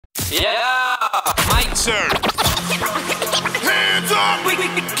Yeah, Mike, sir. Hands up! We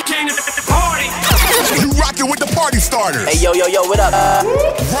came to the party. You rockin' with the party starters. Hey, yo, what up?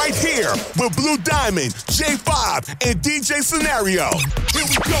 Right here with Blue Diamond, J5, and DJ Scenario. Here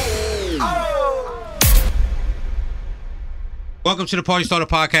we go. Oh. Welcome to the Party Starter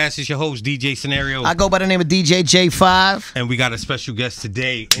Podcast. It's your host, DJ Scenario. I go by the name of DJ J5. And we got a special guest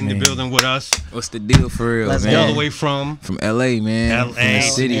today in the building with us. What's the deal for real, Let's man? go. All the way from LA, man. LA. From the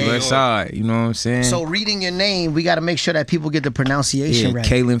city, west side. You know what I'm saying? So reading your name, we got to make sure that people get the pronunciation right.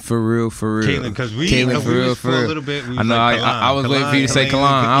 Kalanfrr, for real. Caitlin, because we Kalanfrr, for a little bit. We I know, like I was waiting for you to say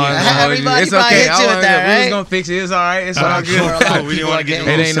Yeah. Everybody It's okay. hit you with that, We right? was going to fix it. It's all right. It's all Sure, a lot good. of We didn't people wanna are get getting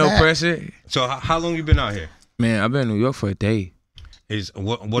It ain't used to no that. pressure. So how long you been out here? Man, I've been in New York for a day.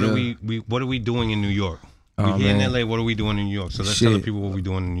 What are we doing in New York? We're here in LA. What are we doing in New York? So let's tell the people what we're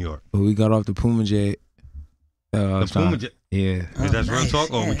doing in New York. Well, we got off the Puma Jet. The Puma Jet. Yeah. Is that real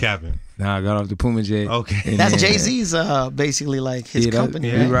talk or we capping? Nah, I got off the Puma Jet. Okay. That's Jay-Z's basically like his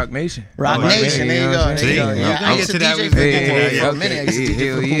company. We right? Rock Nation. Rock Nation, there you go. See? There you go. We're Yeah, gonna I get used to to that. DJ for a minute. I used to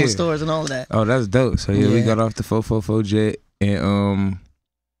DJ for Puma stores and all of that. Oh, that's dope. So yeah, we Yeah. got off the 444 Jet, and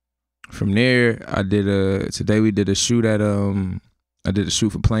from there today we did a shoot at I did a shoot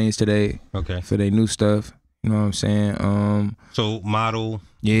for Planes today. Okay. For their new stuff. You know what I'm saying? So model,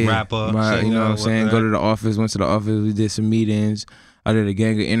 Yeah, rapper, singer, you know what I'm saying? Go to the office, went to the office, we did some meetings. I did a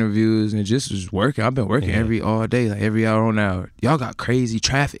gang of interviews and just was working. I've been working all day, like every hour on hour. Y'all got crazy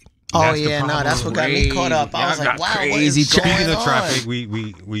traffic. Oh That's the yeah, no, problem. that's what got me caught up. I was Y'all like, got wow, what crazy is going Speaking of on? traffic,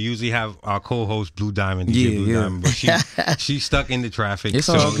 we usually have our co-host Blue Diamond, DJ Yeah, Blue yeah. Diamond, but she's stuck in the traffic. It's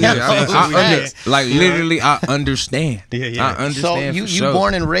so, all good. you know what I'm saying? So we- Like literally, I understand. Yeah. I So understand. you for sure.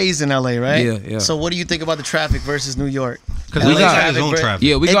 born and raised in LA, right? Yeah. So what do you think about the traffic versus New York? Because LA LA got his traffic own ver- traffic.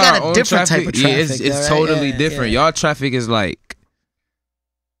 Yeah, we They got got our a own different traffic. type of Yeah, it's traffic, though, right? totally Yeah, different. yeah. Y'all traffic is like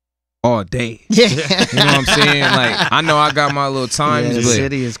all day. Yeah. You know what I'm saying? Like, I know I got my little times, Yeah, the but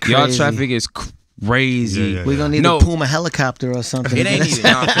city is y'all crazy. traffic is crazy. Yeah. We're gonna need No. a Puma helicopter or something. It ain't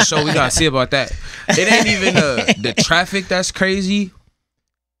even, nah, for sure, we gotta see about that. It ain't even the traffic that's crazy.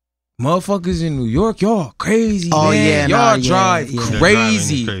 Motherfuckers in New York, y'all crazy, Oh, man. yeah, y'all nah, drive yeah. Their crazy. driving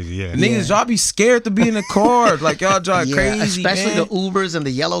is crazy, yeah. Niggas, y'all be scared to be in the car. Like, y'all drive Yeah, crazy, especially man. the Ubers and the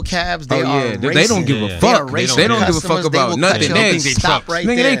yellow cabs. Oh They are yeah, they racing. don't give Yeah, a yeah. They are fuck. racing They don't give a customers. fuck They about will nothing. cut you They off. Stop right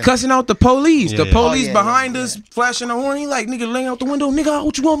nigga, there. they cussing out the police. The Yeah. police Oh, yeah, behind yeah, us flashing the horn. He like, nigga, laying out the window. Nigga,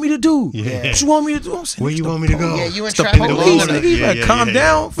 what you want me to do? Yeah. What you want me to do? I'm saying, Where it's you the want me to go? Yeah, you in It's the traffic police, long enough. nigga. You better calm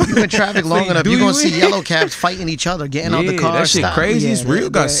down. You in traffic long enough, do you're gonna you see in? yellow cabs fighting each other, getting out the car. that shit stop. crazy. Yeah, It's real. they-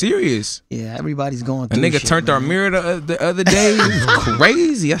 Got they- serious. Yeah, everybody's going A through. nigga shit, turned our man. mirror the other day. It was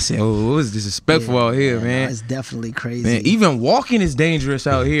crazy. I said, oh, it was disrespectful out here, Yeah, man. no, it's definitely crazy. Man, even walking is dangerous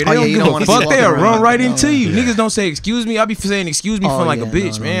out here. They Oh, yeah, don't you give don't a wanna be fuck. walking They'll around. run right No. into you. Yeah. Niggas don't say excuse me. I be saying excuse me Oh, from like a yeah,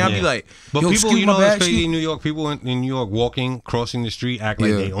 bitch, no, man. no, I be yeah. like, But yo, people, excuse you my know, bad, it's crazy excuse- in New York. People in New York walking, crossing the street, act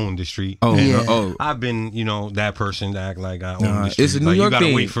like Yeah. they own the street. Oh, And Yeah. oh. I've been, that person to act like I own Nah, the street. it's a New Like, York you gotta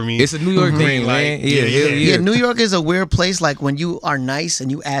thing. wait for me. It's a New York Green thing, light. man. Yeah. Yeah, New York is a weird place. Like when you are nice and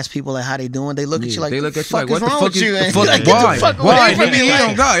you ask people like how they doing, they look at you like, they look at you fuck like, what is the wrong fuck with is you? the And fuck? you're like, get Why? the fuck Why? away from Nigga, me. you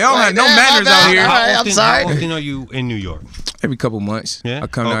don't got. Y'all Like, have no damn, manners my out bad. here. All right, I'm sorry. How often are you in New York? Every couple months, Yeah? I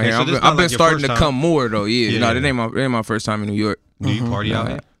come down Okay, here. so this I've not been like your starting first to time? come more though. Yeah, Yeah. no, that ain't my first time in New York. Do you party out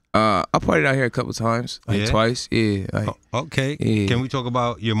here? I partied out here a couple times, like Yeah? twice. Yeah, like, Okay. Yeah. Can we talk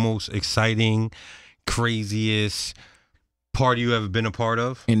about your most exciting, craziest party you ever been a part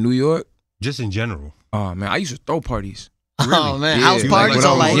of? in New York. Just in general. Oh man, I used to throw parties. Oh man, Yeah, house like, parties when I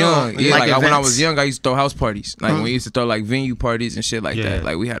or was like young. Yeah, like, when I events? was young, I used to throw house parties. Like when we used to throw like venue parties and shit like Yeah. that.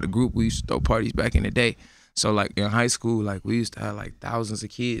 Like we had a group, we used to throw parties back in the day. So like in high school, like we used to have like thousands of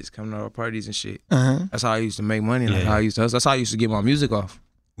kids coming to our parties and shit. That's how I used to make money. Like Yeah. how I used to. That's how I used to get my music off.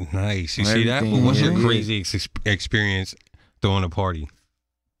 Nice. You see that? Everything, But what's your yeah. crazy experience throwing a party?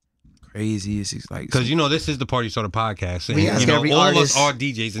 Crazy. It's like Because this is the Party Starter Podcast, and We ask every all artist- of us are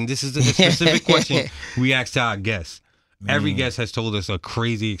DJs, and this is a specific question we ask to our guests. Every guest has told us a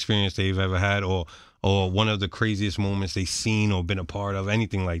crazy experience they've ever had, or one of the craziest moments they've seen or been a part of,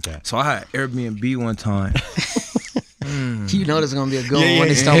 anything like that. So I had Airbnb one time. You know there's gonna be a good Yeah, one when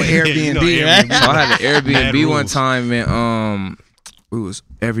they yeah, start with yeah, Airbnb, Airbnb. right? So I had an Mad Airbnb one rules. time, and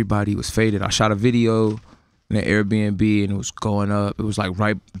everybody was faded. I shot a video in the Airbnb and it was going up. It was like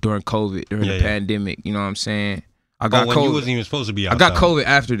right during COVID, during Yeah, the yeah. pandemic. You know what I'm saying? I got when COVID. you wasn't even supposed to be I outside. got COVID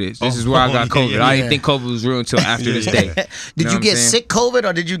after this. This is where I got COVID. I didn't think COVID was real until after this day. Did you get sick COVID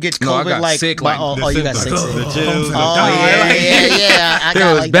or did you get COVID? No, I got sick. You got sick. The chills, the Yeah.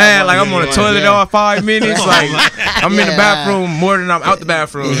 It was bad. Like I'm on the toilet all 5 minutes. Like I'm in the bathroom more than I'm out the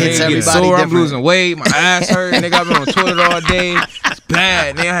bathroom. It hits Nigga, everybody sore. I'm different. losing weight. My ass hurt. Nigga, I've been on the toilet all day. It's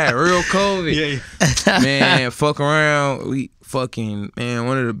bad. Nigga, I had real COVID. Man, fuck around. Man,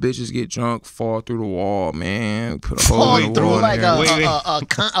 one of the bitches get drunk, fall through the wall, man. Put a hole in the wall. Like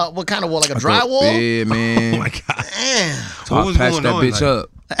what kind of wall? Like a drywall? Yeah, man. Oh my God. Damn. So I patched that bitch up.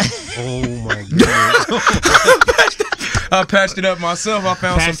 Oh my God. I patched it up myself. I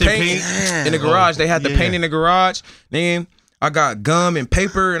found some paint in the garage. They had the paint in the garage. Then I got gum and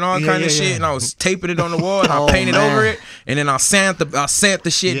paper and all kind of shit, and I was taping it on the wall, and I painted over it, and then I sand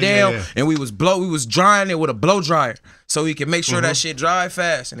the shit down, and we was drying it with a blow dryer, so we can make sure that shit dry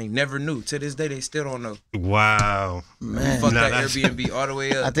fast. And they never knew. To this day, they still don't know. Wow, man. Fuck that Airbnb all the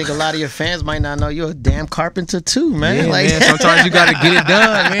way up. I think a lot of your fans might not know you're a damn carpenter too, man. Yeah, like, man. Sometimes you gotta get it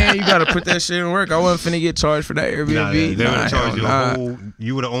done, man. You gotta put that shit in work. I wasn't finna get charged for that Airbnb. They would have charged you a whole.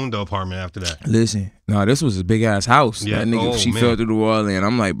 You would have owned the apartment after that. Listen, this was a big ass house. Yeah. That nigga, she fell through the wall, and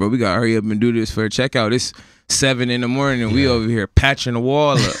I'm like, bro, we gotta hurry up and do this for a checkout. It's 7 in the morning, and we over here patching the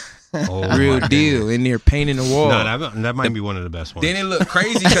wall up. Real deal. In there painting the wall. That might be one of the best ones. Then it looked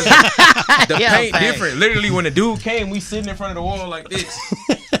crazy because the paint different. Literally, when the dude came, we sitting in front of the wall like this.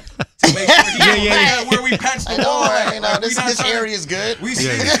 To make sure he where we patched the wall. This area is good. We see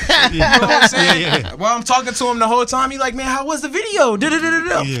it. You know what I'm saying? While I'm talking to him the whole time, he like, man, how was the video? Great.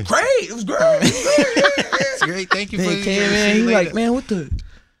 It was great. It's great. Thank you for the man. He like, man, what the?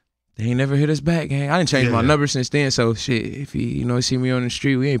 They ain't never hit us back, gang. I didn't change my number since then, so shit. If he, see me on the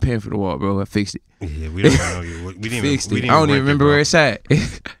street, we ain't paying for the wall, bro. I fixed it. Yeah, we don't know you. We didn't fixed even, it. I don't even remember where it's at.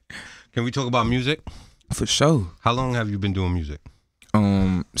 Can we talk about music? For sure. How long have you been doing music?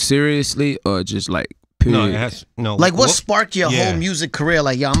 Seriously, or just like period? No. Like what sparked your whole music career?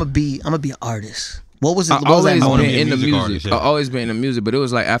 Like, I'm gonna be an artist. What was it? I always been in the music. I always been in the music, but it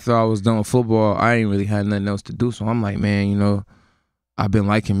was like after I was done with football, I ain't really had nothing else to do. So I'm like, man, I've been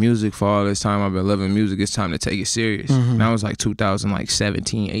liking music for all this time. I've been loving music. It's time to take it serious. And that was like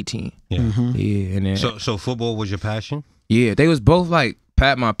 2017, 18. Yeah. Yeah. And then, so football was your passion? Yeah, they was both like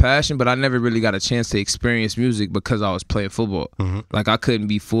my passion, but I never really got a chance to experience music because I was playing football. Like I couldn't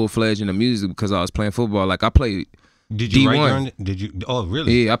be full-fledged in the music because I was playing football. Like I played Did you D1. write during? Did you? Oh,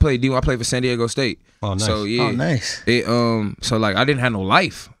 really? Yeah, I played D1. I played for San Diego State. Oh, nice. So yeah. Oh, nice. It so like I didn't have no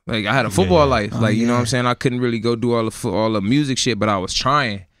life. Like I had a football life. Like you know what I'm saying. I couldn't really go do all the music shit, but I was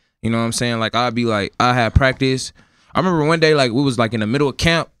trying. You know what I'm saying. Like I'd be like I had practice. I remember one day like we was like in the middle of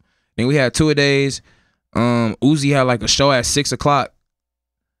camp, and we had 2-a-days. Uzi had like a show at 6 o'clock.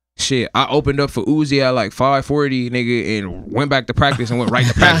 Shit, I opened up for Uzi at like 5:40, nigga, and went back to practice and went right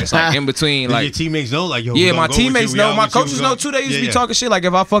to practice, like in between. Did like your teammates know, like yo. Yeah, my teammates know. My coaches know too. They used to be talking shit. Like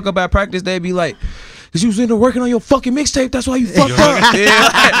if I fuck up at practice, they'd be like, "Cause you was in there working on your fucking mixtape. That's why you fucked up."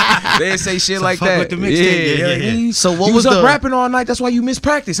 Yeah, they'd say shit like that. With the mixtape. Yeah. So what you was up the rapping all night? That's why you missed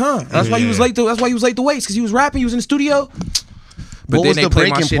practice, huh? That's why you was late. That's why you was late to weights. Cause you was rapping. You was in the studio. But what was the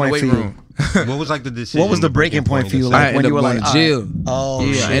breaking point for you? What was like the decision? What was the breaking point for you? Like I when ended you up were going like, to jail. Oh,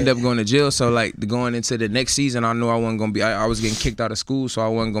 yeah, shit. I ended up going to jail. So like going into the next season, I knew I wasn't gonna be. I was getting kicked out of school, so I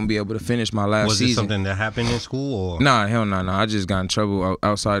wasn't gonna be able to finish my last season. Was it something that happened in school or? Nah, hell no, I just got in trouble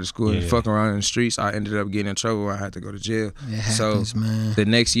outside of school and fucking around in the streets. I ended up getting in trouble. I had to go to jail. It happens, man. The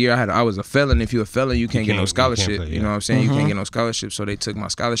next year, I was a felon. If you're a felon, you can't get no scholarship. You know what I'm saying? You can't get no scholarship. So they took my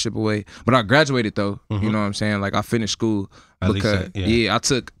scholarship away. But I graduated though. You know what I'm saying? Like I finished school because I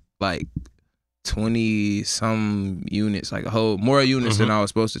took like 20 some units, like more units than I was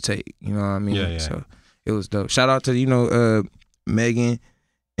supposed to take. You know what I mean? Yeah. So it was dope. Shout out to Megan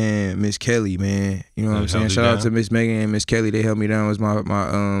and Miss Kelly, man. You know what I'm saying? Shout out to Miss Megan and Miss Kelly. They held me down. It was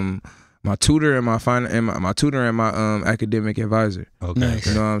my tutor and my tutor and my academic advisor. Okay. Nice.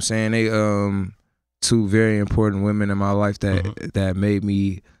 You know what I'm saying? They two very important women in my life that made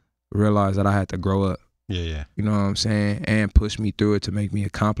me realize that I had to grow up. Yeah. You know what I'm saying? And push me through it to make me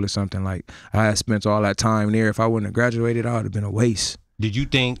accomplish something. Like I had spent all that time there. If I wouldn't have graduated, I would have been a waste. Did you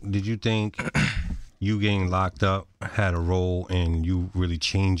think you getting locked up had a role in you really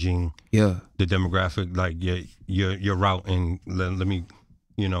changing the demographic, like your route and let me,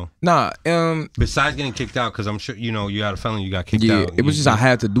 Nah, besides getting kicked out, because I'm sure you had a felony, you got kicked out. Yeah, it was just I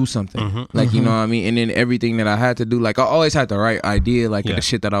had to do something. You know what I mean? And then everything that I had to do, like I always had the right idea, like the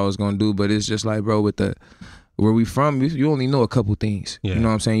shit that I was gonna do, but it's just like, bro, with where we from, you only know a couple things. You know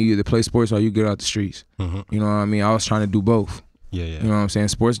what I'm saying? You either play sports or you get out the streets. You know what I mean? I was trying to do both. Yeah, You know what I'm saying?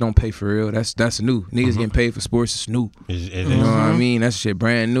 Sports don't pay for real. That's new. Niggas getting paid for sports is new. It You know what I mean? That's shit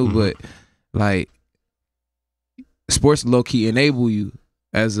brand new. But like, sports low key enable you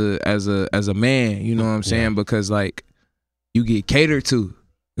as a man. You know what I'm saying? Because like, you get catered to.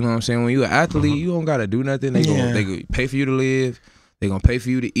 You know what I'm saying? When you an athlete, you don't gotta do nothing. They gonna pay for you to live. They gonna pay for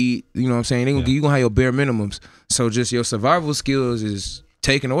you to eat. You know what I'm saying? You gonna have your bare minimums. So just your survival skills is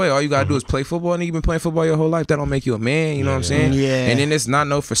taken away. All you gotta do is play football, and you've been playing football your whole life. That don't make you a man. You know what I'm saying? Yeah. And then it's not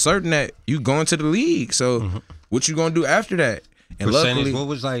know for certain that you going to the league. So what you gonna do after that? And luckily, what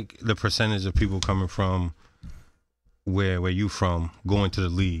was like the percentage of people coming from where you from going to the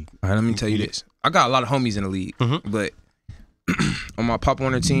league? all right, let me tell you this. I got a lot of homies in the league, but on my Pop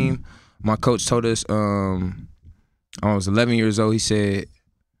Warner team, my coach told us I was 11 years old. He said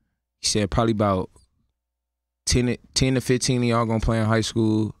probably about 10 to 15 of y'all gonna play in high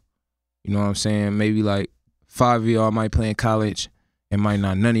school. You know what I'm saying? Maybe like 5 of y'all might play in college, and might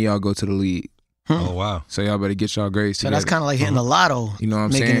not none of y'all go to the league. Oh wow! So y'all better get y'all grades So together. that's kind of like hitting the lotto. You know what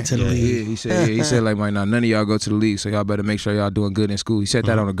I'm making saying? it to the league. Yeah, he said like might not none of y'all go to the league, so y'all better make sure y'all doing good in school. He said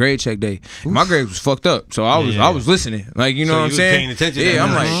that on a grade check day. My grades was fucked up, so I was listening. Like you know what I'm saying? Paying attention. Yeah,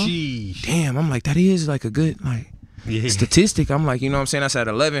 I'm like, sheesh. damn. I'm like that is like a good like statistic. I'm like, you know what I'm saying? That's at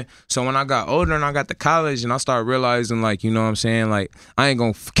 11. So when I got older and I got to college and I started realizing like, you know what I'm saying? Like I ain't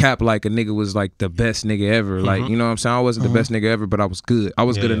gonna cap like a nigga was like the best nigga ever. Like, you know what I'm saying? I wasn't the best nigga ever, but I was good. I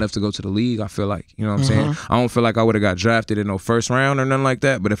was good enough to go to the league. I feel like, you know what I'm saying? I don't feel like I would have got drafted in no first round or nothing like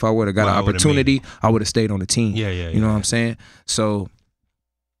that. But if I would have got an opportunity, I would have stayed on the team. You know what I'm saying? So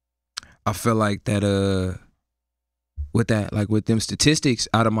I feel like that with that, like with them statistics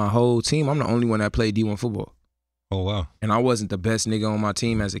out of my whole team, I'm the only one that played D1 football. Oh wow! And I wasn't the best nigga on my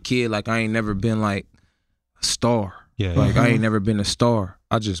team as a kid. Like I ain't never been like a star. Yeah. Like I ain't never been a star.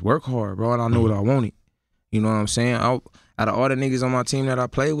 I just work hard, bro, and I knew what I wanted. You know what I'm saying? Out of all the niggas on my team that I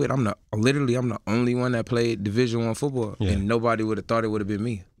played with, I'm the only one that played Division I football, and nobody would have thought it would have been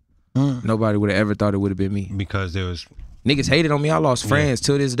me. Nobody would have ever thought it would have been me. Because there was niggas hated on me. I lost friends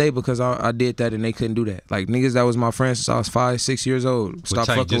till this day because I did that and they couldn't do that. Like niggas that was my friends since I was 5, 6 years old. Stop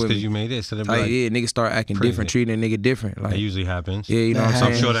fucking just with me. because you made it. So like, yeah, niggas start acting different, treating a nigga different. Like that usually happens. Yeah, you know what I'm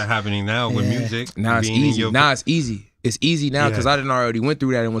saying? I'm sure that happening now with music. Now it's easy. Now it's easy. It's easy now because I didn't already went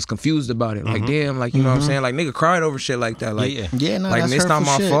through that and was confused about it. Like damn, like you know what I'm saying? Like nigga cried over shit like that. Like no, like that's it's not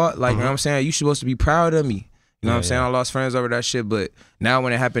my shit. fault. Like you know what I'm saying? You supposed to be proud of me. You know what I'm saying? I lost friends over that shit, but now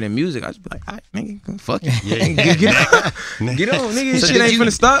when it happened in music, I just be like, all right, nigga, fuck it. Get on, nigga. This shit ain't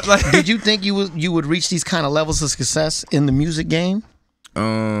finna stop. Like, did you think you would reach these kind of levels of success in the music game?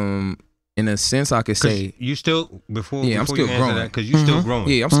 In a sense, I could say you still I'm still growing because you still growing.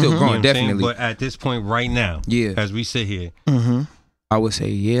 Yeah, I'm still growing, You know definitely. But at this point, right now, as we sit here, I would say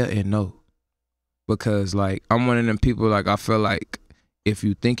yeah and no, because like I'm one of them people. Like I feel like if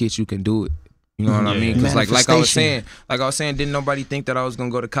you think it, you can do it. You know what I mean? Because like I was saying, didn't nobody think that I was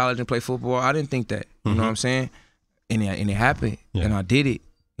gonna go to college and play football? I didn't think that. You know what I'm saying? And it happened, and I did it.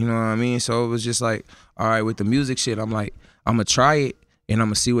 You know what I mean? So it was just like, all right, with the music shit, I'm like, I'm gonna try it, and I'm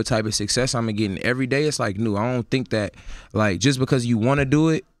gonna see what type of success I'm gonna get. And every day, it's like new. I don't think that like just because you want to do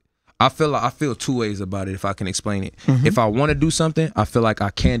it. I feel two ways about it. If I can explain it, if I want to do something, I feel like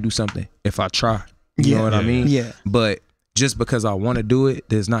I can do something if I try. You know what I mean? Yeah. But just because I want to do it,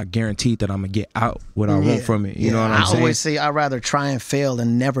 there's not guaranteed that I'm gonna get out what I want from it. You know what I'm saying? I always say I'd rather try and fail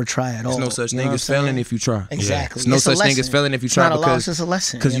than never try at all. There's no such thing as failing if you try. Exactly. There's no such thing as failing if you try because it's a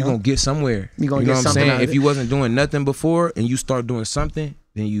lesson. Because you're gonna get somewhere. You're gonna get something what I'm saying? out of If you wasn't doing nothing before and you start doing something,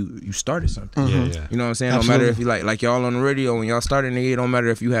 then you started something. You know what I'm saying? Absolutely. No matter if you like y'all on the radio when y'all started, nigga, it don't matter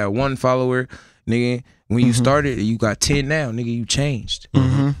if you had 1 follower, nigga. When you started, you got 10 now, nigga. You changed.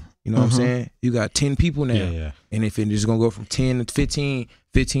 You know what I'm saying? You got 10 people now. And if it's gonna go from 10 to 15,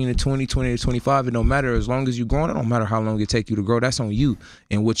 15 to 20, 20 to 25, it don't matter. As long as you growing, it don't matter how long it take you to grow. That's on you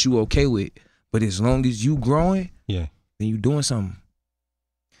and what you okay with. But as long as you growing, then you doing something.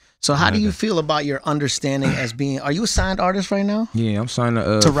 So how do you feel about your understanding as being? Are you a signed artist right now? Yeah, I'm signed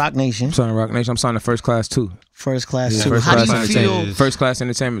to Rock Nation. I'm signed to Rock Nation. I'm signed to First Class too. First Class too. First How Class do you feel? First Class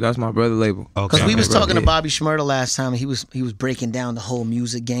Entertainment. That's my brother label. Because we was talking to Bobby Shmurda last time. He was breaking down the whole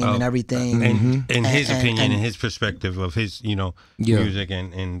music game and everything. And in his opinion and his perspective of his music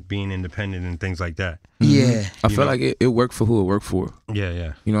and being independent and things like that. Yeah, I feel like it worked for who it worked for.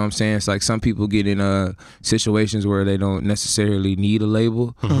 Yeah. You know what I'm saying? It's like some people get in situations where they don't necessarily need a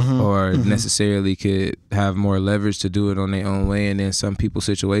label or necessarily could have more leverage to do it on their own way, and then some people's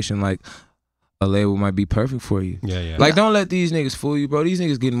situation like a label might be perfect for you. Yeah. Like don't let these niggas fool you, bro. These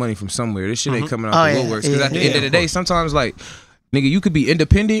niggas getting money from somewhere. This shit ain't coming out the woodworks. Because at the end of the day, sometimes like nigga, you could be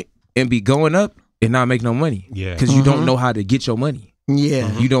independent and be going up, and not make no money. Yeah. Because you don't know how to get your money.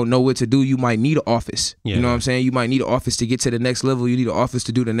 Yeah. You don't know what to do. You might need an office. Yeah. You know what I'm saying? You might need an office to get to the next level. You need an office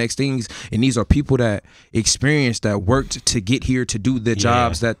to do the next things. And these are people that experienced, that worked to get here to do the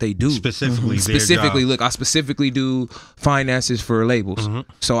jobs that they do. Specifically, Specifically, look, I specifically do finances for labels,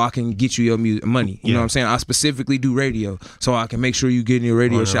 so I can get you your money. You know what I'm saying? I specifically do radio, so I can make sure you get in your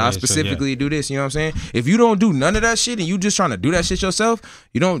radio shit. I specifically do this. You know what I'm saying? If you don't do none of that shit and you just trying to do that shit yourself,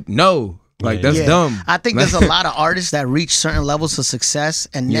 you don't know. Like, that's dumb. I think there's a lot of artists that reach certain levels of success,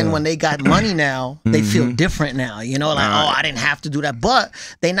 and then when they got money now, they feel different now. You know, like, oh, I didn't have to do that. But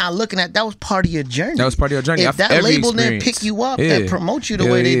they not looking at that was part of your journey. That was part of your journey. If that label didn't pick you up and promote you the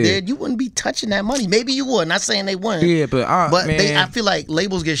way they did, you wouldn't be touching that money. Maybe you would. Not saying they wouldn't. Yeah, but I feel like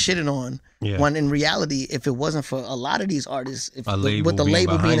labels get shitted on. Yeah. When in reality, if it wasn't for a lot of these artists, with the label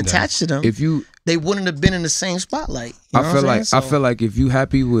label being attached to them, they wouldn't have been in the same spotlight. You know I feel like if you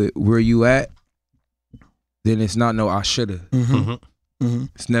happy with where you at, then it's not no I shoulda.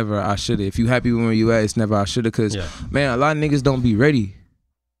 It's never I shoulda. If you happy with where you at, it's never I shoulda. Cause man, a lot of niggas don't be ready.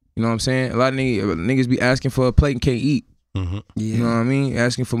 You know what I'm saying? A lot of niggas be asking for a plate and can't eat. You know what I mean?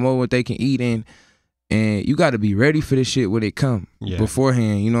 Asking for more what they can eat, and you got to be ready for this shit when it come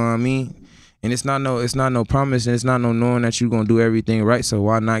beforehand. You know what I mean? And it's not no promise, and it's not no knowing that you're gonna do everything right. So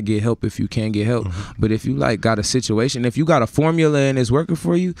why not get help if you can get help? But if you like got a situation, if you got a formula and it's working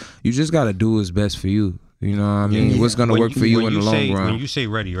for you, you just gotta do what's best for you. You know what I mean? What's gonna work for you in the long run? When you say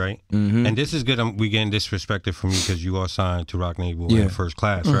ready, right? And this is good. We getting disrespected from you because you are signed to Rock Naval in First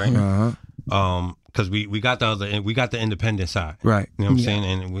Class, right? Because we got the independent side, right? You know what I'm saying?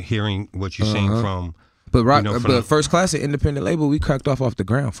 And we're hearing what you're saying from. But First Class, an independent label, we cracked off the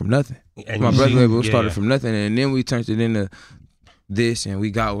ground from nothing. And my brother label started from nothing, and then we turned it into this, and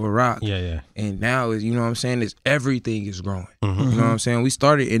we got with Rock. And now, you know what I'm saying, is everything is growing. You know what I'm saying? We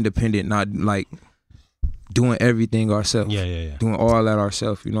started independent, not like doing everything ourselves. Doing all that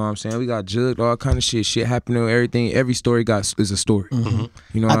ourselves. You know what I'm saying? We got jugged, all kind of shit. Shit happening, everything. Every story is a story. You know what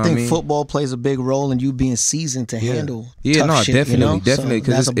I mean? I think football plays a big role in you being seasoned to handle tough shit, definitely, you know? definitely.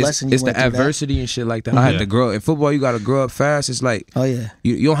 Because it's the adversity and shit like that. I had to grow. In football, you got to grow up fast. It's like,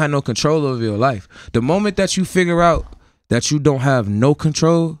 you don't have no control over your life. The moment that you figure out that you don't have no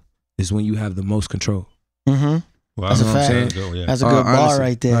control is when you have the most control. Wow. That's a fact. That's a good bar honestly,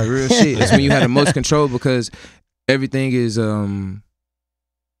 right there. Like real shit. It's when you have the most control, because everything is you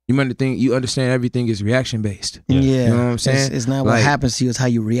understand everything is reaction based. You know what I'm saying? It's not what happens to you, it's how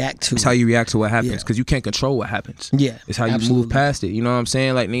you react to it. It's how you react to what happens, because you can't control what happens. It's how you move past it. You know what I'm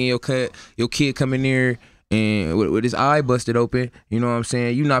saying? Like, nigga, your kid come in there and with his eye busted open, you know what I'm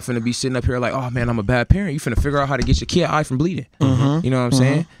saying? You're not finna be sitting up here like, oh man, I'm a bad parent. You finna figure out how to get your kid eye from bleeding. You know what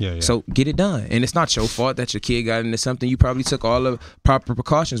I'm saying? So get it done. And it's not your fault that your kid got into something. You probably took all the proper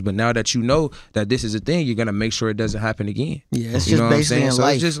precautions, but now that you know that this is a thing, you're gonna make sure it doesn't happen again. It's just basically in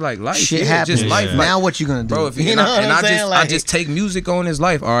life. It's just like life. Shit happens. Just life. Now what you gonna do? Bro, I just take music on his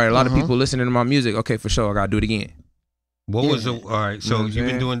life. All right, a lot of people listening to my music. Okay, for sure, I gotta do it again. What was all right? So you've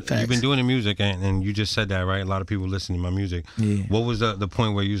been doing the music, and you just said that, right? A lot of people listen to my music. What was the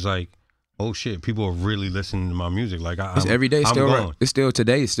point where you was like, oh shit, people are really listening to my music? Like, it's every day still. Right. It's still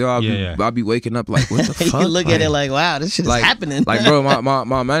today. Still, I'll be waking up like, what the fuck? You look at it like, wow, this shit is happening. Like, bro,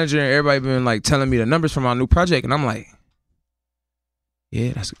 my manager and everybody been like telling me the numbers for my new project, and I'm like,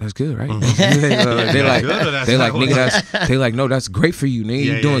 yeah, that's good, right? They like, nigga, they like, no, that's great for you, nigga.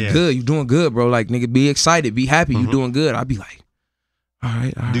 You doing good. You doing good, bro. Like, nigga, be excited, be happy. You doing good. I'd be like, all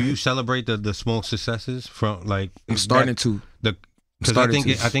right. Do you celebrate the small successes from like? I'm starting to. Because I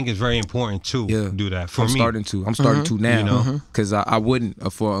think it's very important to do that. I'm starting to now. You know, because I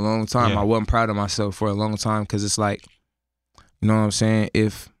wouldn't for a long time. I wasn't proud of myself for a long time, because it's like, you know what I'm saying?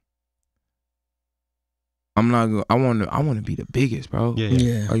 If I'm not, I want to be the biggest, bro. You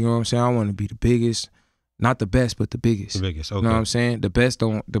know what I'm saying? I want to be the biggest, not the best, but the biggest. The biggest. Okay. You know what I'm saying? The best.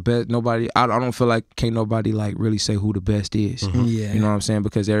 Nobody. I don't feel like can't nobody like really say who the best is. You know what I'm saying?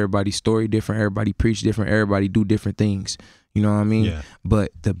 Because everybody's story different. Everybody preach different. Everybody do different things. You know what I mean?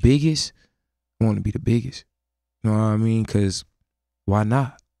 But the biggest, I want to be the biggest. You know what I mean? Because why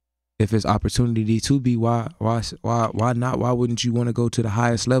not? If it's opportunity to be, why not? Why wouldn't you want to go to the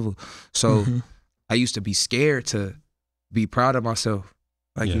highest level? So. I used to be scared to be proud of myself.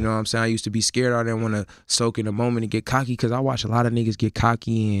 Like, you know what I'm saying? I used to be scared. I didn't want to soak in the moment and get cocky, because I watch a lot of niggas get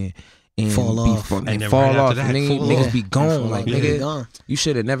cocky and fall off. Niggas be gone. Like, nigga, you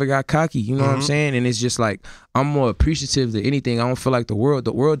should have never got cocky. You know what I'm saying? And it's just like, I'm more appreciative than anything. I don't feel like the world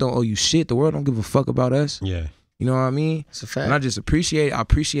don't owe you shit. The world don't give a fuck about us. You know what I mean? It's a fact. And I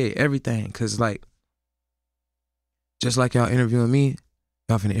appreciate everything, because like, just like y'all interviewing me,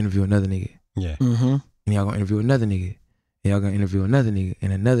 y'all finna interview another nigga. Yeah. Mm-hmm. And y'all gonna interview another nigga. And y'all gonna interview another nigga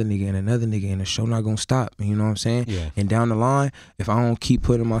and another nigga and another nigga, and the show not gonna stop. You know what I'm saying? Yeah. And down the line, if I don't keep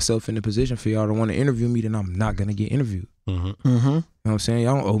putting myself in the position for y'all to want to interview me, then I'm not gonna get interviewed. Mm-hmm. Mm-hmm. You know what I'm saying?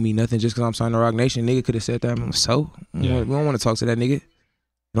 Y'all don't owe me nothing just because I'm signed to Rock Nation. Nigga could have said that. So Yeah. we don't want to talk to that nigga. It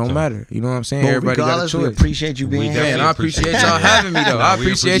don't So- matter. You know what I'm saying? Well, Everybody got a regardless, we choice. appreciate you We being definitely here. Man, I appreciate appreciate y'all it. having me though. No, I we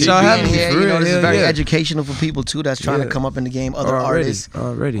appreciate appreciate y'all you having being me. here. For You real. know, this is Hell very yeah. educational for people too that's trying to come up in the game, other artists.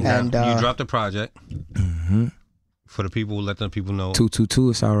 Already. Now, And you dropped the project. Mm-hmm. For the people, let the people know. 222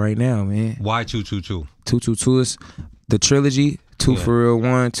 is out right now, man. Why 222? 222 is the trilogy. 2 Yeah. for real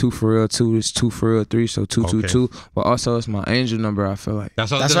 1, 2 for real 2 is 2 for real 3, so 222. But also it's my angel number. I feel like. That's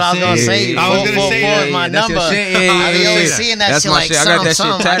what That's what I was gonna say. I was gonna 444 say is that. my That's your number. shit. Yeah, I be yeah, always yeah. seeing that That's shit my like shit. I got that shit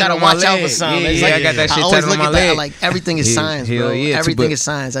something. I tatted gotta on my watch out for leg. something. Yeah, It's yeah, like, I got that shit I always tatted on look my at that leg. like everything is signs, bro. Hell yeah. Everything But- is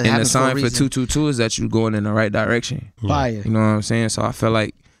signs. That And the happens for a sign for reason. 222 is that you're going in the right direction. Fire. You know what I'm saying? So I feel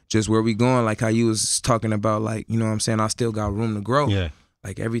like just where we going, like how you was talking about, like, you know what I'm saying? I still got room to grow. Yeah.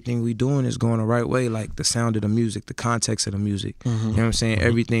 Like everything we doing is going the right way. Like the sound of the music, the context of the music. You know what I'm saying?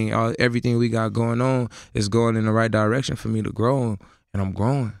 Everything we got going on is going in the right direction for me to grow, and I'm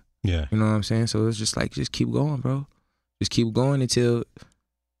growing. Yeah. You know what I'm saying? So it's just like, just keep going, bro. Just keep going until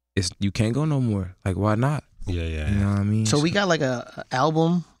you can't go no more. Like, why not? Yeah. Yeah. You know what I mean? So we got like a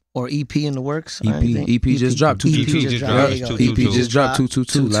album or EP in the works. or anything? EP just dropped. EP 222. just dropped. dropped. There you go. EP EP just dropped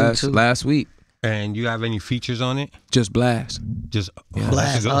 222 last week. And you have any features on it? Just Blast. Just Yeah.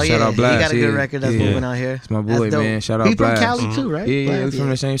 Blast. that's Oh good. yeah, Shout out Blast, he got a good yeah. record that's Yeah. moving out here. It's my That's boy, dope. man. Shout out He Blast. from Cali too, right? Yeah, we Blast, from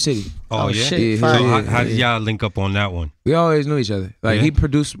the same city. Oh, yeah. shit. Yeah, Fire. So yeah. how did y'all link up on that one? We always knew each other. Like Yeah. he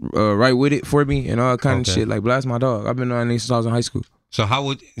produced Right With It for me and all kind of Okay. shit. Like Blast my dog. I've been knowing that nigga since I was in high school. So how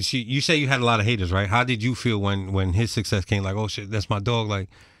would you say you had a lot of haters, right? How did you feel when his success came? Like, oh shit, that's my dog. Like,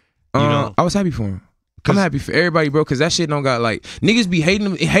 you know, I was happy for him. I'm happy for everybody, bro, because that shit don't got like niggas be hating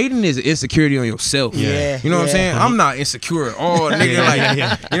him. Hating is insecurity on yourself. Yeah. You know what I'm Yeah. saying? I'm not insecure at all, nigga. Yeah, like,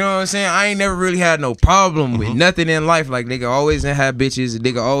 yeah. you know what I'm saying? I ain't never really had no problem with nothing in life. Like, nigga always had bitches.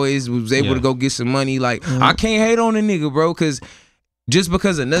 Nigga always was able Yeah. to go get some money. Like, I can't hate on a nigga, bro, because just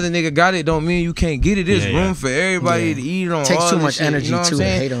because another nigga got it don't mean you can't get it. There's Yeah, yeah. room for everybody Yeah. to eat on. Takes all too this much shit, energy you know what too I'm to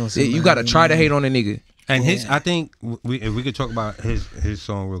saying? hate on You somebody. gotta try to hate on a nigga. and his, I think if we could talk about his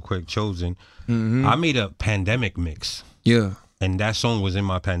song real quick, Chosen. I made a pandemic mix, Yeah, and that song was in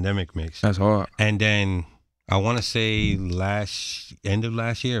my pandemic mix. that's hard. And then I want to say end of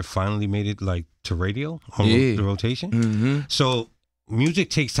last year, it finally made it like to radio on Yeah. the rotation. Mm-hmm. So music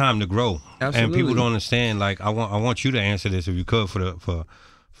takes time to grow, and people Absolutely. don't understand. Like I want you to answer this if you could for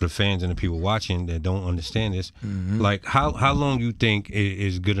the fans and the people watching that don't understand this. Like how long you think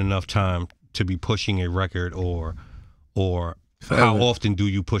is good enough time to be pushing a record, or how Forever. often do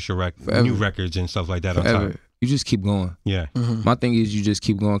you push new Forever. records and stuff like that on Forever. time? You just keep going. Yeah. My thing is you just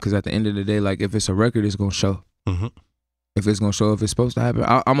keep going because at the end of the day, like if it's a record, it's gonna show. Mhm. If it's gonna show, if it's supposed to happen,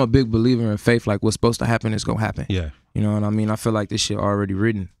 I'm a big believer in faith. Like what's supposed to happen is gonna happen. Yeah. You know what I mean? I feel like this shit already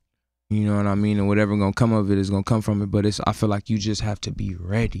written. You know what I mean? And whatever gonna come of it is gonna come from it. But I feel like you just have to be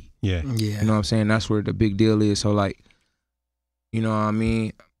ready. Yeah. Yeah. You know what I'm saying? That's where the big deal is. So like, you know what I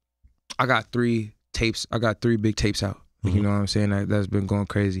mean? I got 3 tapes. I got 3 big tapes out. You know what I'm saying? That's been going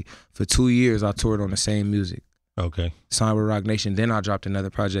crazy. For 2 years, I toured on the same music. Okay. Signed with Rock Nation. Then I dropped another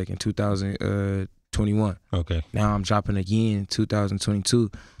project in 2021. Okay. Now I'm dropping again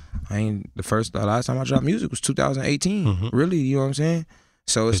 2022. The last time I dropped music was 2018. Really, you know what I'm saying?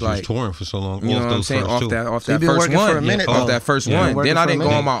 So it's Because you was like, touring for so long. you know off what I'm those saying? first Off two. that So you been first working one. for a minute, Off though. that first Yeah. one. Working Then I for a didn't go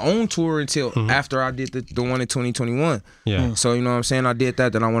minute. on my own tour until after I did the one in 2021. Yeah. So you know what I'm saying? I did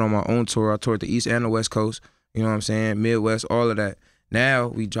that. Then I went on my own tour. I toured the East and the West Coast. You know what I'm saying? Midwest, all of that. Now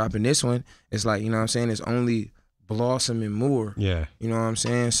we dropping this one. It's like, you know what I'm saying? It's only blossoming more. Yeah. You know what I'm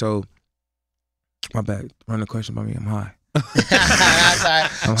saying? So, my bad. Run the question by me. I'm high. That's all right.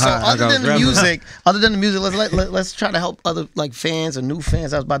 I'm So high. I other got than the grammar. music, let's try to help other like fans or new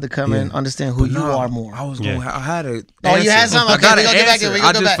fans that's about to come in understand who But you no, are more. I was going. Yeah. I had a. Oh, you had answer. something? I Okay, got we an gonna get back answer. to it. We I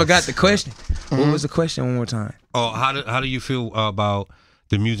gonna go just back. forgot the question. What was the question one more time? Oh, how do you feel about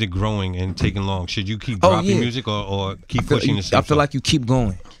the music growing and taking long? Should you keep Oh, dropping yeah. music or keep pushing the same I feel stuff? like you keep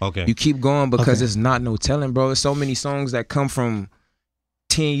going. Okay. You keep going because Okay. it's not no telling, bro. There's so many songs that come from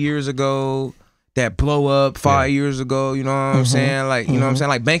 10 years ago that blow up 5 years ago. You know what I'm saying? Like, you know what I'm saying?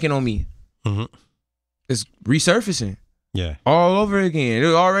 Like Banking on Me. Mhm. It's resurfacing Yeah. all over again. It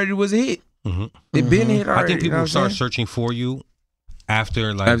already was a hit. Mhm. It been a hit already. I think you know people what I'm start saying? searching for you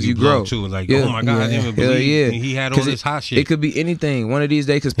after like As you blow grow. too. Like, Yeah. oh my God, I didn't even Hell believe yeah. he had all 'Cause this hot shit. It could be anything one of these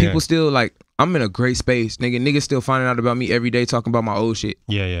days because people Yeah. still like, I'm in a great space. Niggas still finding out about me every day talking about my old shit.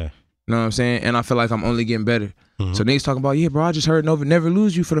 yeah, yeah. You know what I'm saying? And I feel like I'm only getting better. So niggas talking about, yeah, bro, I just heard Never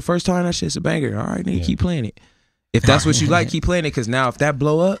Lose You for the first time. That shit's a banger. All right, nigga, keep playing it. If that's what you like, keep playing it. Because now if that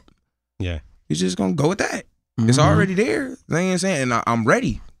blow up, you're just going to go with that. It's already there. You know what I'm saying? And I'm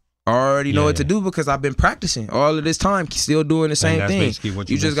ready. I already know what to do because I've been practicing all of this time, still doing the same thing.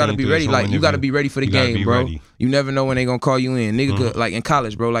 You just got to be ready. Like, you got to be ready for the game, bro. Ready. You never know when they going to call you in. Nigga, could, like in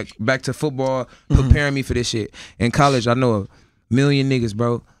college, bro, like back to football, preparing me for this shit. In college, I know a million niggas,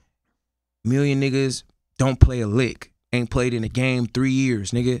 bro. Million niggas don't play a lick. Ain't played in a game 3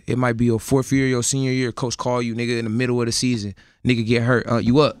 years, nigga. It might be your 4th year, your senior year. Coach call you, nigga, in the middle of the season. Nigga get hurt.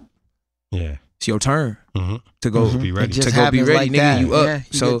 You up. Yeah. It's your turn to go be ready. To go be ready, like nigga. That. You up.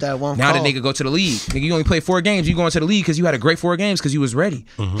 You so now the nigga go to the league. Nigga, you only played 4 games. You going to the league because you had a great 4 games because you was ready.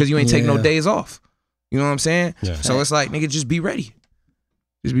 Because you ain't take no days off. You know what I'm saying? Yeah. So it's like, nigga, just be ready.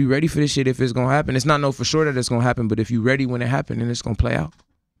 Just be ready for this shit if it's gonna happen. It's not no for sure that it's gonna happen, but if you ready when it happen, then it's gonna play out.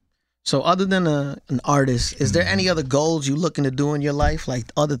 So other than an artist, is there any other goals you looking to do in your life? Like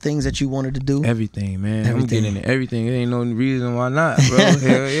other things that you wanted to do? Everything, man. I'm getting into everything. There ain't no reason why not, bro.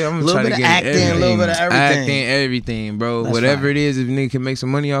 Hell yeah, I'm gonna try to get acting, everything. A little bit of everything. Acting, everything, bro. That's whatever it is, if nigga can make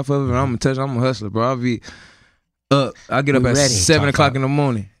some money off of it, I'm a hustler, bro. I'll be up. I get up at 7 o'clock in the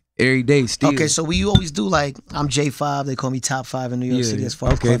morning. Every day still. Okay, so we always do like, I'm J5, they call me top 5 in New York City as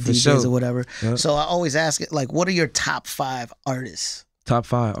far as club DJs or whatever. Yep. So I always ask it, like, what are your top 5 artists? Top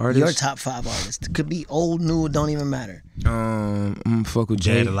 5 artists? Your top 5 artists. It could be old, new, don't even matter. I'm gonna fuck with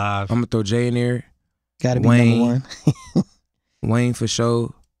Jay. Alive. I'm gonna throw Jay in there. Gotta be Wayne, #1. Wayne for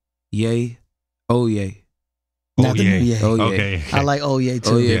sure. Ye. Oh, Ye. Not the New Ye. Oh, yeah. Okay. I like Oh Ye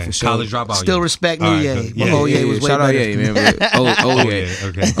too. Oh, yeah, for sure. College dropout. Still respect New Ye. But Oh Ye was way shout better. Out Ye, man. Oh, Ye.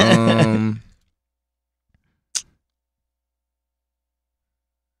 Okay.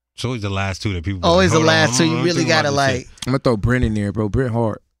 It's always the last 2 that people. Always the last 2. You really gotta like. I'm gonna throw Brent in there, bro. Brent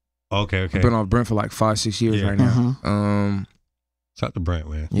hard. Okay. I've been on Brent for like 5-6 years right now. Shout out to Brent,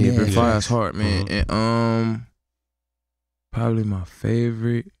 man. Yeah, Brent Fire is hard, man. And probably my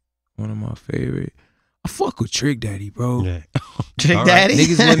favorite. One of my favorite. I fuck with Trick Daddy, bro. Yeah. Trick Daddy?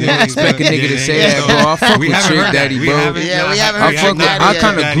 Niggas wouldn't even expect a nigga to say that, bro. I fuck with Trick Daddy, bro. We haven't heard that. I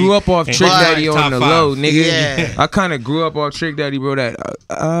kind of grew up off Trick Daddy on the low, nigga. Yeah. I kind of grew up off Trick Daddy, bro. That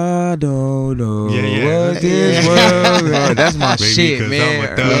I don't know what this world. That's my shit,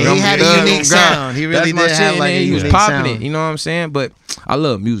 man. He had a unique sound. He really did have like a unique sound. He was popping it, you know what I'm saying? But I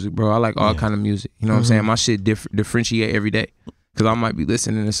love music, bro. I like all kind of music. You know what I'm saying? My shit differentiate every day. Because I might be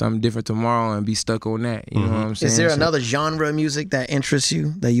listening to something different tomorrow and be stuck on that. You know what I'm saying? Is there another genre of music that interests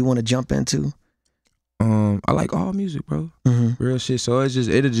you that you want to jump into? I like all music, bro. Real shit. So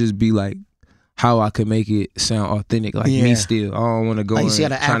it'll just be like how I could make it sound authentic, like me still. I don't want to go and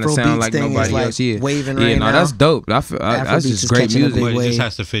trying to sound like nobody else. Waving right now. That's dope. That's just great music. But it just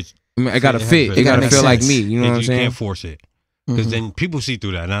has to fit. I mean, it gotta fit. It gotta feel like me. You know what I'm saying? You can't force it. Because then people see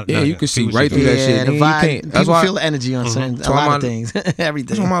through that. You can see right through that shit. The vibe, people feel the energy on certain, a lot of things. Everything.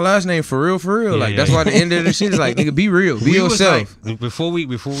 That's why my last name for real. Like that's why the end of the shit is like, nigga, be real, be yourself. Like, before we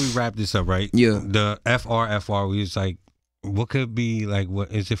wrap this up, right? Yeah. The FR, we was like, what could be like?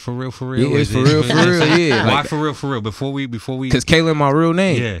 What is it for real? Yeah, it's for real. Yeah. Why for real? Before we. Because Kalen my real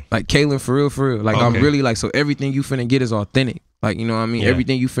name. Yeah. Like Kalen for real. Like I'm really like, so everything you finna get is authentic. Like, you know what I mean?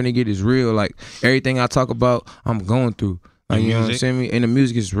 Everything you finna get is real. Like everything I talk about, I'm going through. Like, you know what I'm saying? And the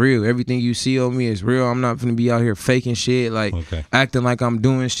music is real. Everything you see on me is real. I'm not gonna be out here faking shit, like acting like I'm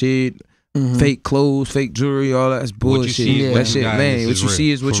doing shit. Fake clothes, fake jewelry, all that's bullshit. That shit, man. What you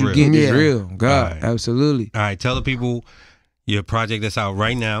see is what you get. Is real. God, absolutely. All right, tell the people your project that's out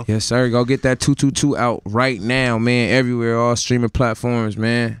right now. Yes, sir. Go get that 222 out right now, man. Everywhere, all streaming platforms,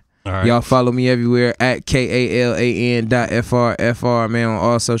 man. All right. Y'all follow me everywhere at KALAN.FRFR, man, on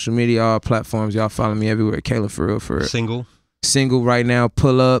all social media, all platforms. Y'all follow me everywhere. Kalanfrfr. Single right now,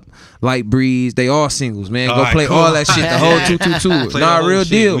 Pull Up, Light Breeze, they all singles, man. Go play all that shit, the whole 222. Nah, real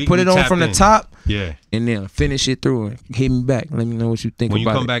deal. Put it on from the top, and then finish it through and hit me back. Let me know what you think about it.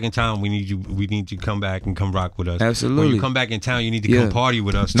 When you come back in town, we need you to come back and come rock with us. Absolutely. When you come back in town, you need to come party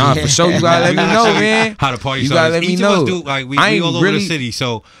with us too. Nah, for sure. You gotta let me know, man. How to party. You gotta let me know. We all over the city,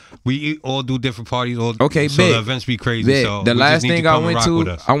 so we all do different parties. Okay, so the events be crazy. So the last thing I went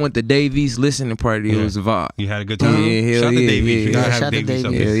to, I went to Davies listening party. It was a vibe. You had a good time. Yeah, hell yeah. Shout out to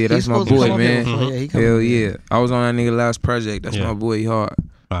Davies. Hell yeah, that's my boy, man. Hell yeah. I was on that nigga last project. That's my boy, he hard.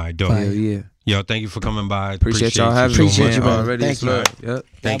 All right, dope. Hell yeah. Yo, thank you for coming by. Appreciate y'all having me. Appreciate you, man. Already. Thank you. Yep.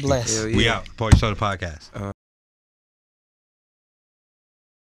 God bless. We out. Party Soda Podcast.